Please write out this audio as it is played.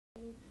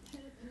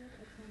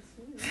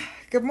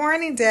Good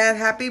morning, Dad.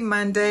 Happy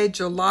Monday,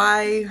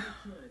 July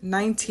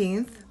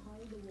 19th.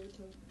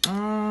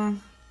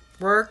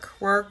 Work.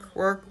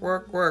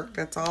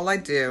 That's all I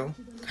do.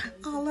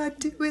 All I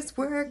do is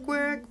work.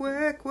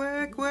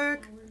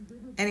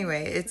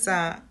 Anyway,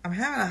 I'm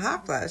having a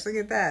hot flash. Look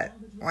at that.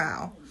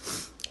 Wow.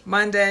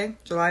 Monday,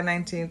 July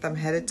 19th. I'm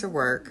headed to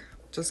work.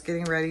 Just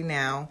getting ready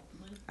now.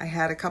 I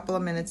had a couple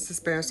of minutes to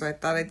spare, so I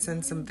thought I'd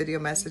send some video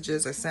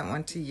messages. I sent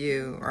one to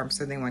you, or I'm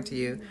sending one to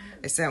you.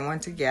 I sent one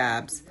to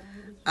Gabs.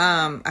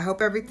 I hope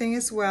everything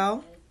is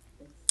well.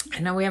 I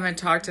know we haven't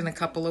talked in a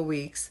couple of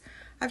weeks.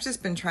 I've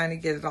just been trying to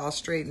get it all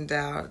straightened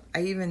out.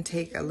 I even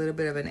take a little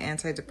bit of an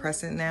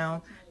antidepressant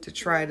now to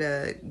try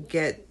to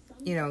get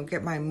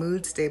my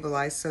mood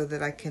stabilized so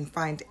that I can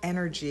find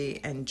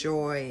energy and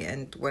joy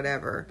and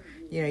whatever.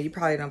 You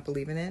probably don't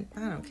believe in it.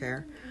 I don't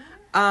care.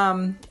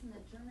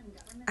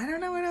 I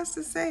don't know what else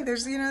to say.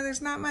 There's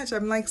not much.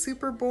 I'm like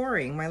super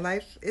boring. My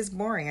life is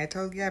boring. I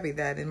told Gabby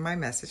that in my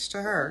message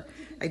to her.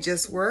 I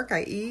just work,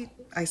 I eat,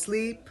 I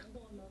sleep,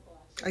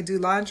 I do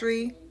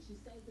laundry,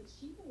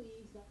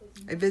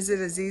 I visit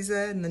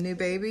Aziza and the new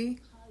baby,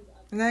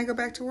 and then I go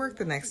back to work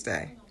the next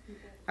day.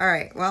 All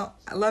right, well,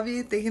 I love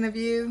you, thinking of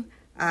you.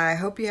 I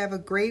hope you have a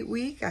great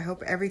week. I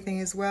hope everything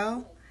is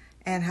well.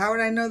 And how would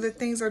I know that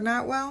things are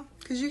not well?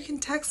 Because you can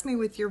text me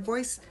with your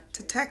voice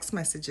to text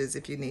messages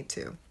if you need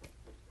to.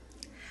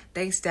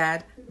 Thanks,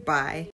 Dad. Bye.